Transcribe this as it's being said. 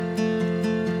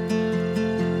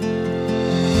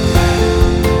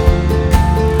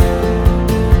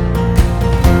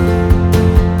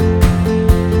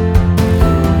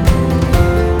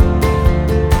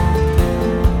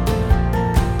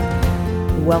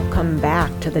Welcome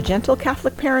back to the Gentle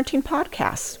Catholic Parenting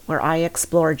Podcast, where I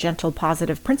explore gentle,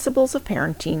 positive principles of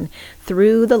parenting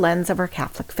through the lens of our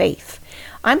Catholic faith.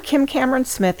 I'm Kim Cameron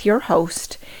Smith, your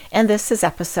host, and this is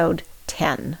episode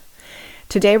 10.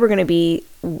 Today we're going to be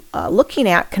looking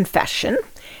at confession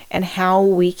and how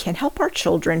we can help our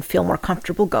children feel more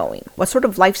comfortable going. What sort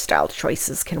of lifestyle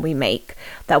choices can we make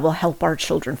that will help our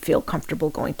children feel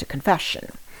comfortable going to confession?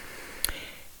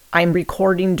 I'm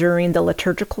recording during the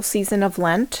liturgical season of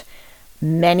Lent.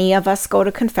 Many of us go to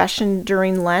confession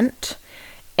during Lent.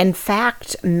 In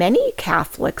fact, many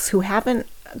Catholics who haven't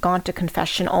gone to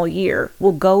confession all year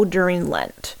will go during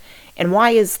Lent. And why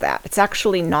is that? It's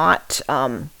actually not,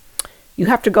 you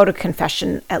have to go to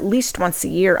confession at least once a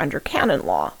year under canon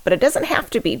law, but it doesn't have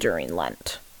to be during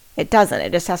Lent. It doesn't.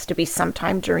 It just has to be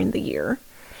sometime during the year.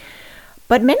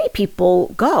 But many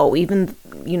people go, even,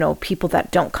 people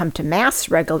that don't come to Mass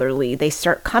regularly, they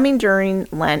start coming during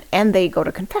Lent and they go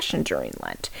to confession during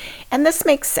Lent. And this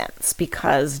makes sense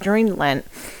because during Lent,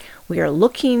 we are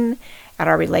looking at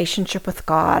our relationship with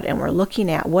God and we're looking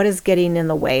at what is getting in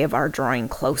the way of our drawing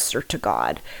closer to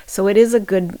God. So it is a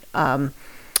good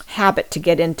habit to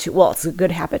get into. Well, it's a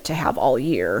good habit to have all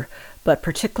year, but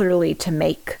particularly to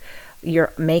make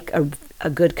a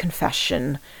good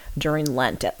confession during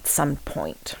Lent at some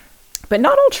point. But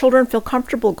not all children feel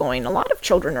comfortable going. A lot of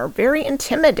children are very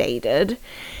intimidated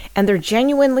and they're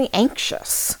genuinely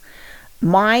anxious.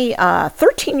 My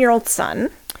 13-year-old son,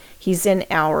 he's in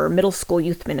our middle school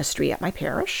youth ministry at my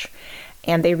parish,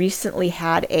 and they recently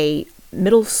had a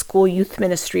middle school youth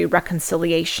ministry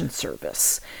reconciliation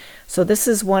service. So this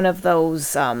is one of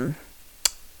those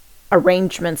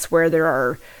arrangements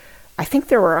where I think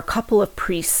there were a couple of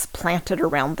priests planted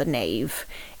around the nave,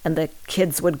 and the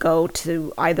kids would go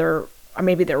to either, or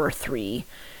maybe there were three,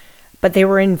 but they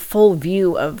were in full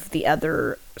view of the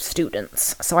other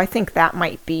students. So I think that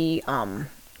might be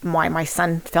why my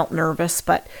son felt nervous,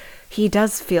 but he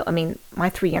does feel, my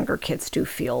three younger kids do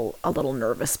feel a little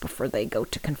nervous before they go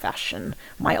to confession.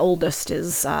 My oldest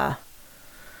is,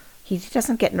 he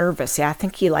doesn't get nervous. Yeah, I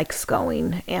think he likes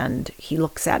going, and he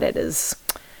looks at it as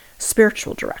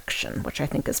spiritual direction, which I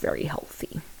think is very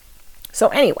healthy. So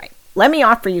anyway, let me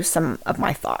offer you some of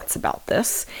my thoughts about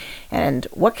this and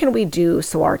what can we do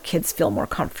so our kids feel more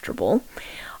comfortable.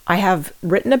 I have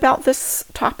written about this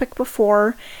topic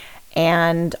before,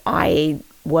 and I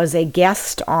was a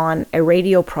guest on a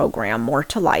radio program, More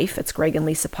to Life. It's Greg and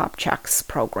Lisa Popchak's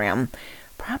program,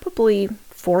 probably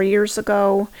 4 years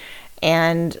ago.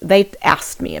 And they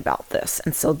asked me about this.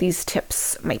 And so these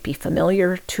tips might be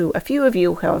familiar to a few of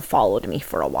you who have followed me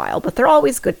for a while, but they're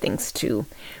always good things to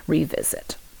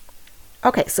revisit.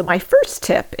 Okay, so my first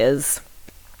tip is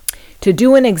to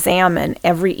do an examen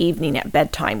every evening at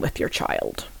bedtime with your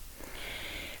child.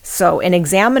 So an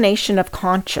examination of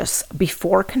conscience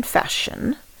before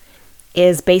confession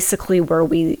is basically where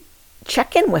we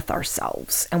check in with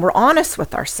ourselves and we're honest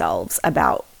with ourselves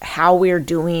about how we're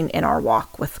doing in our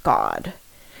walk with God.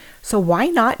 So why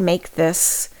not make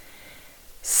this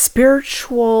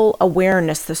spiritual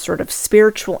awareness, this sort of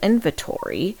spiritual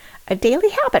inventory, a daily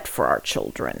habit for our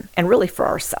children and really for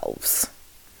ourselves?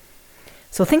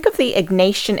 So think of the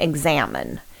Ignatian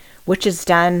Examen, which is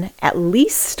done at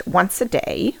least once a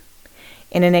day.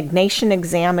 In an Ignatian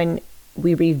Examen,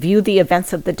 we review the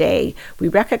events of the day, we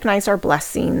recognize our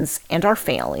blessings and our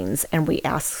failings, and we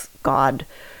ask God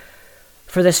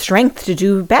for the strength to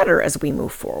do better as we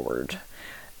move forward.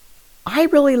 I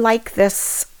really like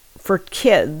this for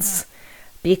kids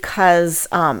because,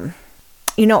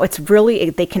 it's really,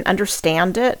 they can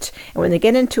understand it. And when they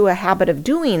get into a habit of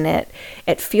doing it,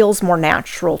 it feels more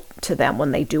natural to them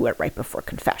when they do it right before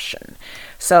confession.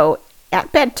 So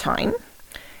at bedtime,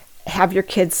 have your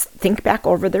kids think back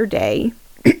over their day.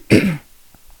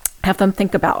 Have them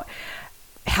think about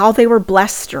how they were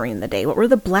blessed during the day. What were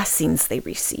the blessings they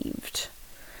received?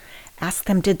 Ask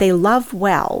them, did they love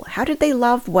well? How did they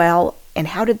love well? And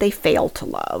how did they fail to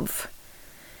love?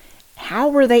 How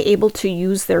were they able to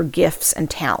use their gifts and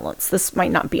talents? This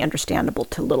might not be understandable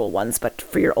to little ones, but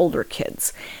for your older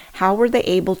kids, how were they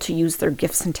able to use their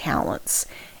gifts and talents?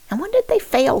 And when did they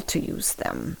fail to use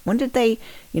them? When did they,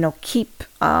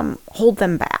 hold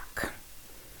them back?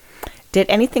 Did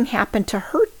anything happen to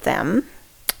hurt them,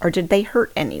 or did they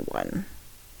hurt anyone?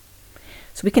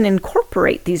 So we can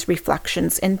incorporate these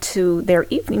reflections into their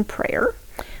evening prayer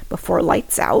before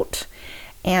lights out.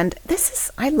 And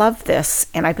I love this,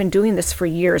 and I've been doing this for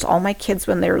years. All my kids,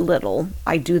 when they're little,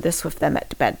 I do this with them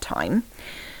at bedtime.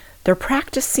 They're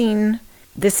practicing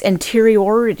this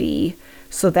interiority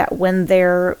so that when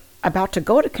they're about to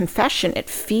go to confession, it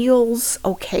feels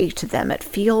okay to them. It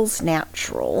feels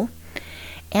natural.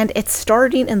 And it's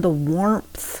starting in the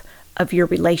warmth of your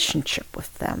relationship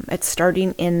with them. It's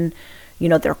starting in,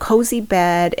 their cozy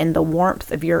bed and the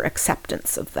warmth of your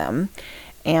acceptance of them.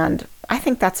 And I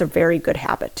think that's a very good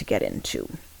habit to get into.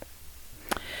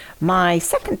 My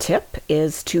second tip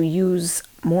is to use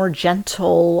more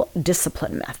gentle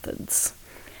discipline methods.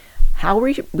 How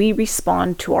we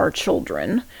respond to our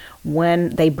children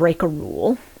when they break a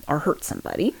rule or hurt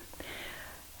somebody,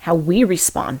 how we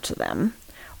respond to them,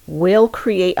 will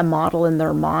create a model in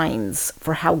their minds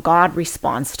for how God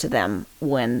responds to them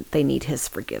when they need His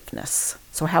forgiveness.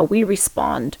 So how we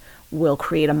respond will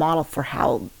create a model for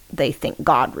how they think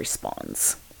God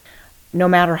responds. No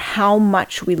matter how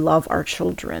much we love our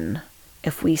children,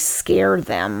 if we scare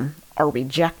them or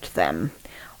reject them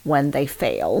when they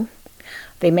fail,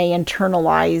 they may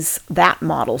internalize that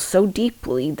model so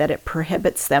deeply that it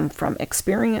prohibits them from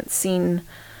experiencing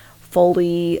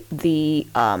fully the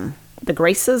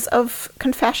graces of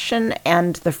confession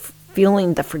and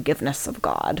feeling the forgiveness of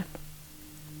God.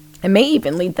 It may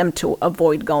even lead them to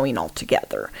avoid going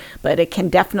altogether, but it can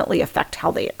definitely affect how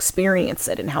they experience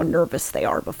it and how nervous they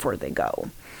are before they go.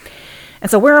 And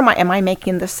so where am I? Am I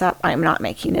making this up? I am not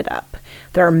making it up.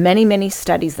 There are many, many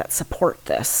studies that support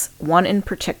this. One in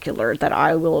particular that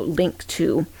I will link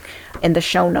to in the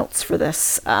show notes for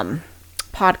this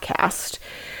podcast.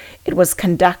 It was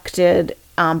conducted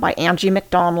by Angie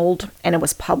McDonald, and it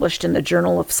was published in the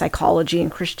Journal of Psychology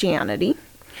and Christianity.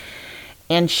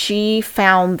 And she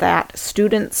found that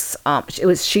students,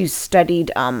 she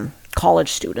studied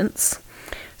college students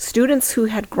who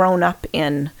had grown up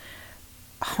in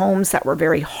homes that were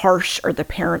very harsh or the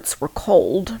parents were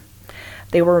cold.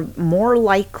 They were more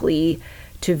likely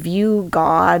to view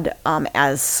God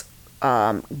as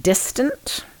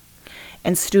distant.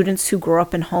 And students who grew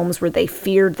up in homes where they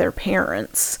feared their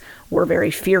parents were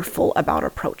very fearful about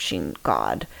approaching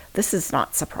God. This is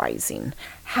not surprising.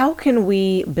 How can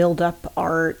we build up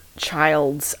our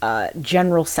child's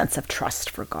general sense of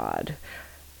trust for God?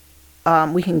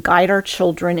 We can guide our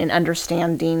children in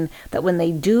understanding that when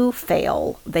they do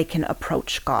fail, they can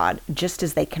approach God just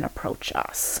as they can approach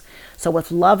us. So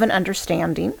with love and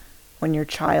understanding, when your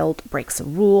child breaks a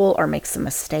rule or makes a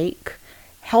mistake,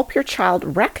 help your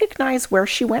child recognize where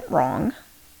she went wrong.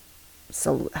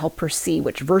 So help her see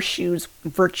which virtues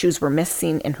were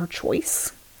missing in her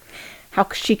choice, how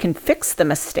she can fix the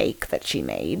mistake that she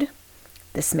made.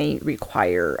 This may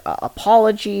require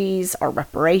apologies or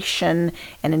reparation,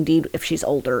 and indeed, if she's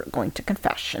older, going to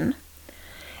confession,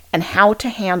 and how to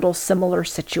handle similar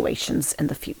situations in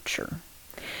the future.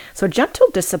 So gentle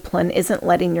discipline isn't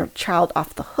letting your child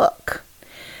off the hook,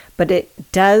 but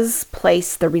it does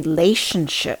place the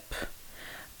relationship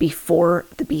before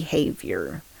the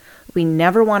behavior. We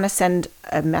never want to send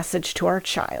a message to our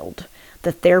child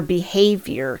that their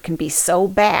behavior can be so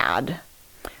bad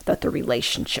that the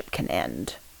relationship can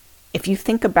end. If you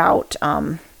think about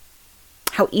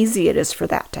how easy it is for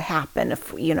that to happen,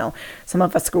 if some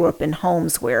of us grew up in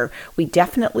homes where we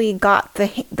definitely got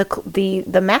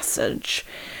the message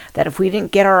that if we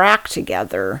didn't get our act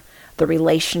together, the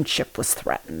relationship was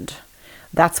threatened.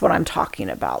 That's what I'm talking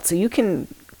about. So you can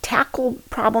tackle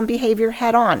problem behavior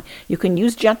head on. You can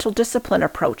use gentle discipline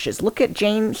approaches. Look at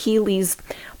Jane Healy's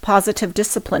Positive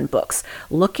Discipline books.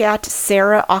 Look at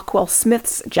Sarah Ockwell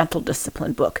Smith's Gentle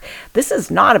Discipline book. This is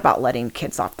not about letting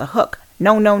kids off the hook.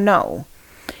 No.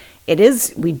 It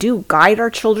is, we do guide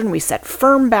our children. We set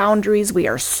firm boundaries. We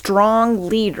are strong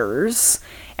leaders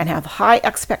and have high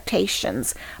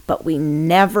expectations, but we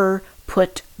never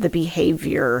put the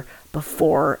behavior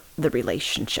before the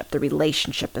relationship. The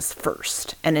relationship is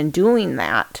first. And in doing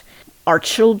that, our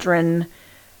children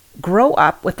grow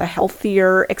up with a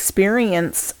healthier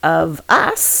experience of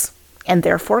us and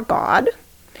therefore God.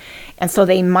 And so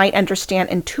they might understand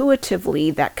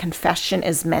intuitively that confession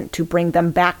is meant to bring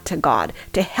them back to God,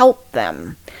 to help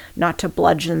them, not to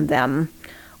bludgeon them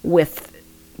with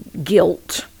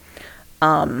guilt.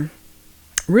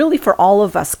 Really, for all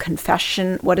of us,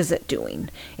 confession, what is it doing?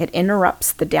 It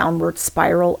interrupts the downward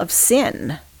spiral of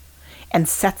sin and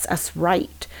sets us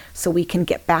right so we can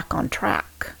get back on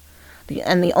track.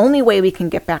 And the only way we can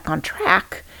get back on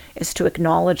track is to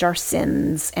acknowledge our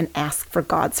sins and ask for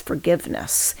God's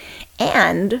forgiveness.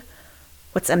 And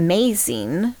what's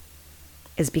amazing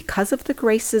is because of the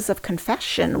graces of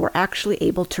confession, we're actually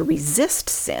able to resist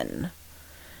sin.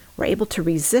 We're able to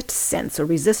resist sin. So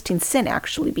resisting sin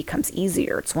actually becomes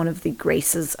easier. It's one of the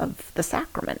graces of the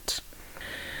sacrament.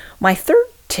 My third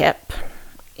tip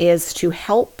is to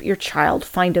help your child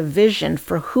find a vision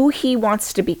for who he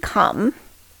wants to become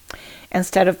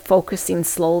instead of focusing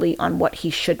slowly on what he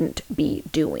shouldn't be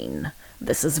doing.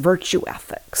 This is virtue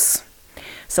ethics.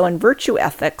 So in virtue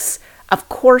ethics, of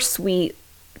course we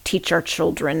teach our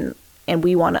children and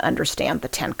we want to understand the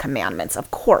 10 commandments.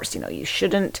 Of course, you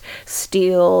shouldn't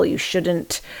steal, you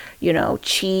shouldn't,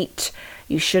 cheat,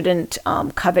 you shouldn't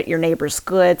covet your neighbor's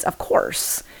goods, of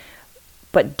course.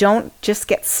 But don't just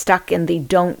get stuck in the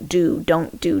don't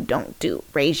do.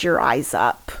 Raise your eyes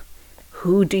up.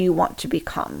 Who do you want to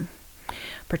become?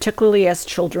 Particularly as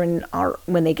children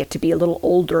when they get to be a little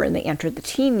older and they enter the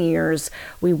teen years,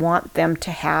 we want them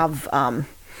to have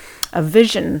a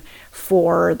vision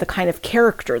for the kind of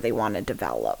character they want to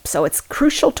develop. So it's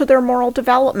crucial to their moral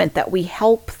development that we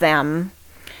help them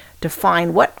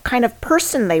define what kind of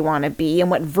person they want to be and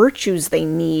what virtues they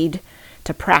need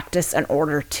to practice in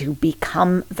order to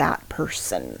become that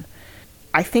person.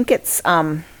 I think it's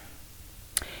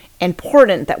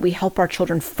important that we help our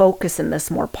children focus in this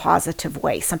more positive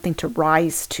way, something to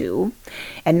rise to,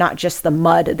 and not just the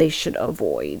mud they should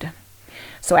avoid.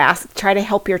 So try to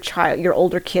help your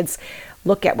older kids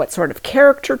look at what sort of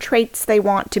character traits they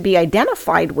want to be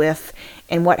identified with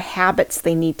and what habits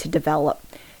they need to develop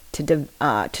to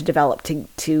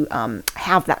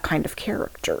have that kind of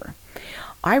character.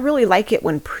 I really like it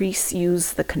when priests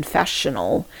use the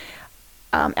confessional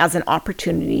as an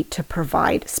opportunity to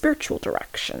provide spiritual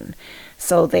direction.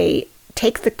 So they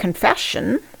take the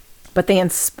confession, but they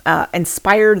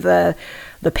inspire the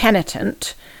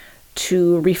penitent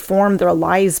to reform their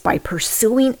lives by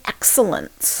pursuing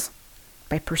excellence.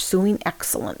 Not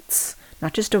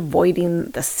just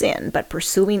avoiding the sin, but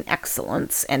pursuing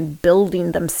excellence and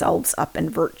building themselves up in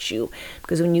virtue.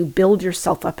 Because when you build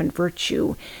yourself up in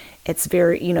virtue, it's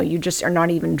very, you just are not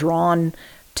even drawn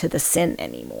to the sin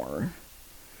anymore.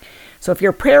 So if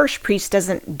your parish priest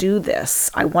doesn't do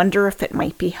this, I wonder if it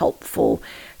might be helpful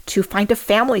to find a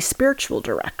family spiritual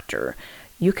director.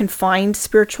 You can find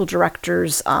spiritual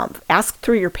directors, ask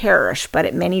through your parish, but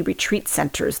at many retreat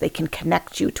centers, they can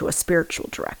connect you to a spiritual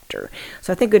director.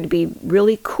 So I think it would be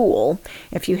really cool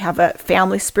if you have a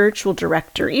family spiritual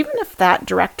director, even if that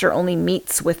director only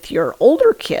meets with your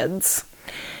older kids,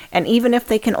 and even if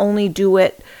they can only do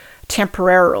it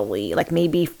temporarily, like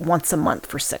maybe once a month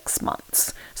for 6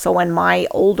 months. So when my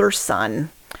older son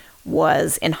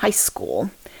was in high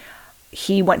school,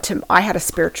 I had a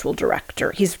spiritual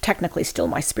director. He's technically still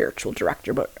my spiritual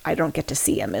director, but I don't get to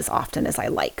see him as often as I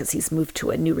like because he's moved to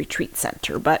a new retreat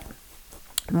center. But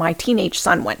my teenage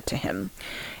son went to him,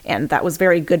 and that was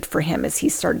very good for him as he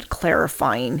started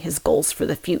clarifying his goals for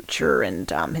the future and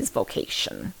his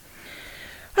vocation.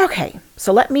 Okay,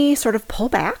 so let me sort of pull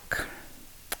back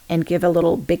and give a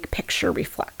little big picture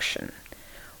reflection.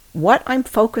 What I'm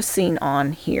focusing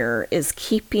on here is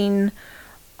keeping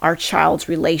our child's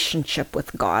relationship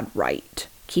with God right,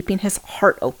 keeping his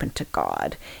heart open to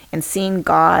God, and seeing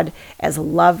God as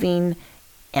loving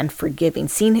and forgiving,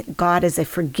 seeing God as a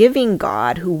forgiving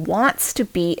God who wants to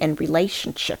be in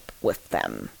relationship with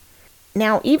them.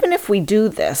 Now, even if we do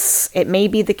this, it may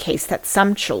be the case that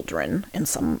some children, and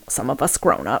some of us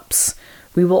grown-ups,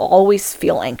 we will always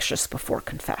feel anxious before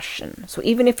confession. So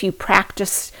even if you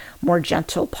practice more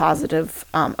gentle, positive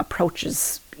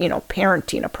approaches,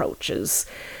 parenting approaches,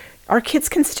 our kids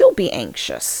can still be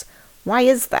anxious. Why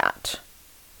is that?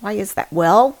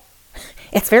 Well,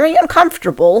 it's very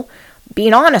uncomfortable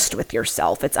being honest with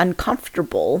yourself. It's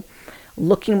uncomfortable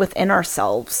looking within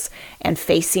ourselves and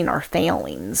facing our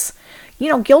failings.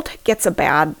 Guilt gets a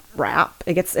bad rap.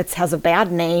 It has a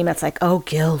bad name. It's like, oh,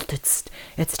 guilt,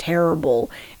 it's terrible.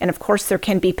 And of course there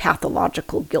can be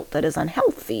pathological guilt that is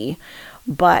unhealthy.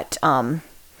 But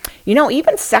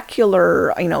even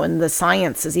secular, in the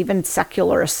sciences, even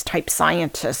secularist type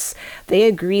scientists, they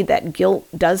agree that guilt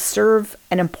does serve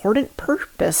an important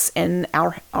purpose in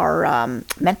our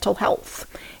mental health.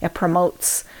 It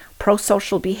promotes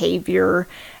pro-social behavior,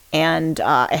 and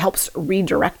it helps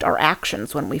redirect our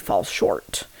actions when we fall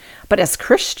short. But as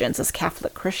Christians, as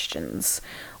Catholic Christians,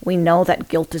 we know that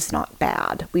guilt is not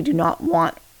bad. We do not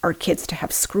want our kids to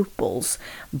have scruples,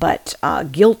 but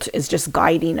guilt is just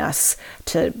guiding us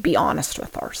to be honest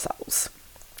with ourselves.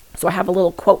 So I have a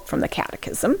little quote from the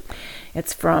Catechism.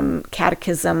 It's from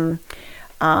Catechism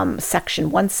section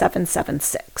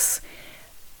 1776.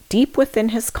 Deep within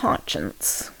his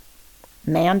conscience,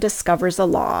 man discovers a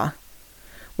law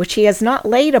which he has not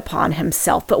laid upon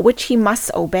himself, but which he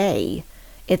must obey,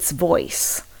 its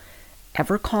voice,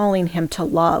 ever calling him to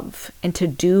love and to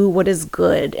do what is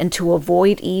good and to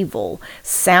avoid evil,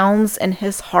 sounds in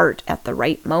his heart at the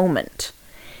right moment.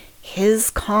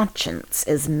 His conscience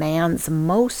is man's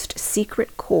most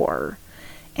secret core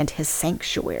and his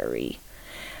sanctuary.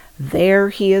 There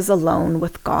he is alone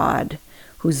with God,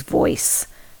 whose voice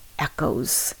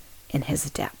echoes in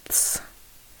his depths.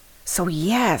 So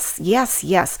yes,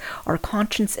 our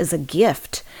conscience is a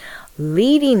gift,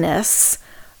 leading us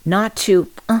not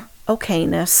to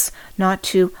okayness, not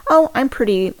to,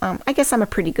 I guess I'm a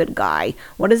pretty good guy.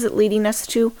 What is it leading us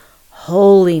to?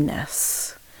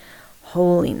 Holiness.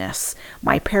 Holiness.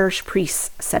 My parish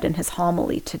priest said in his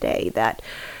homily today that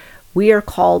we are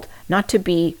called not to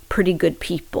be pretty good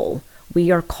people. We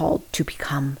are called to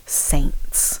become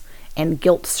saints. And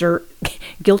guilt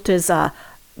is,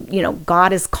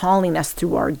 God is calling us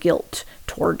through our guilt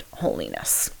toward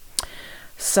holiness.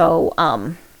 So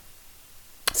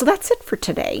that's it for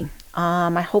today.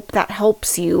 I hope that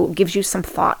helps you, gives you some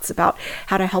thoughts about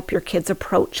how to help your kids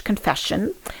approach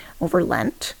confession over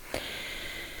Lent.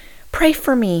 Pray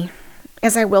for me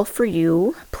as I will for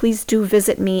you. Please do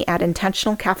visit me at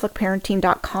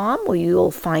intentionalcatholicparenting.com, where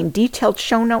you'll find detailed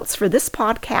show notes for this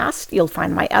podcast. You'll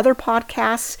find my other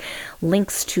podcasts,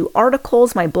 links to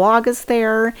articles. My blog is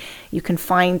there. You can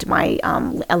find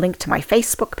a link to my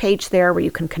Facebook page there, where you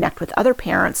can connect with other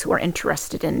parents who are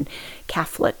interested in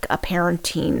Catholic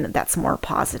parenting that's more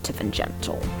positive and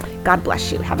gentle. God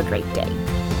bless you. Have a great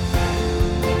day.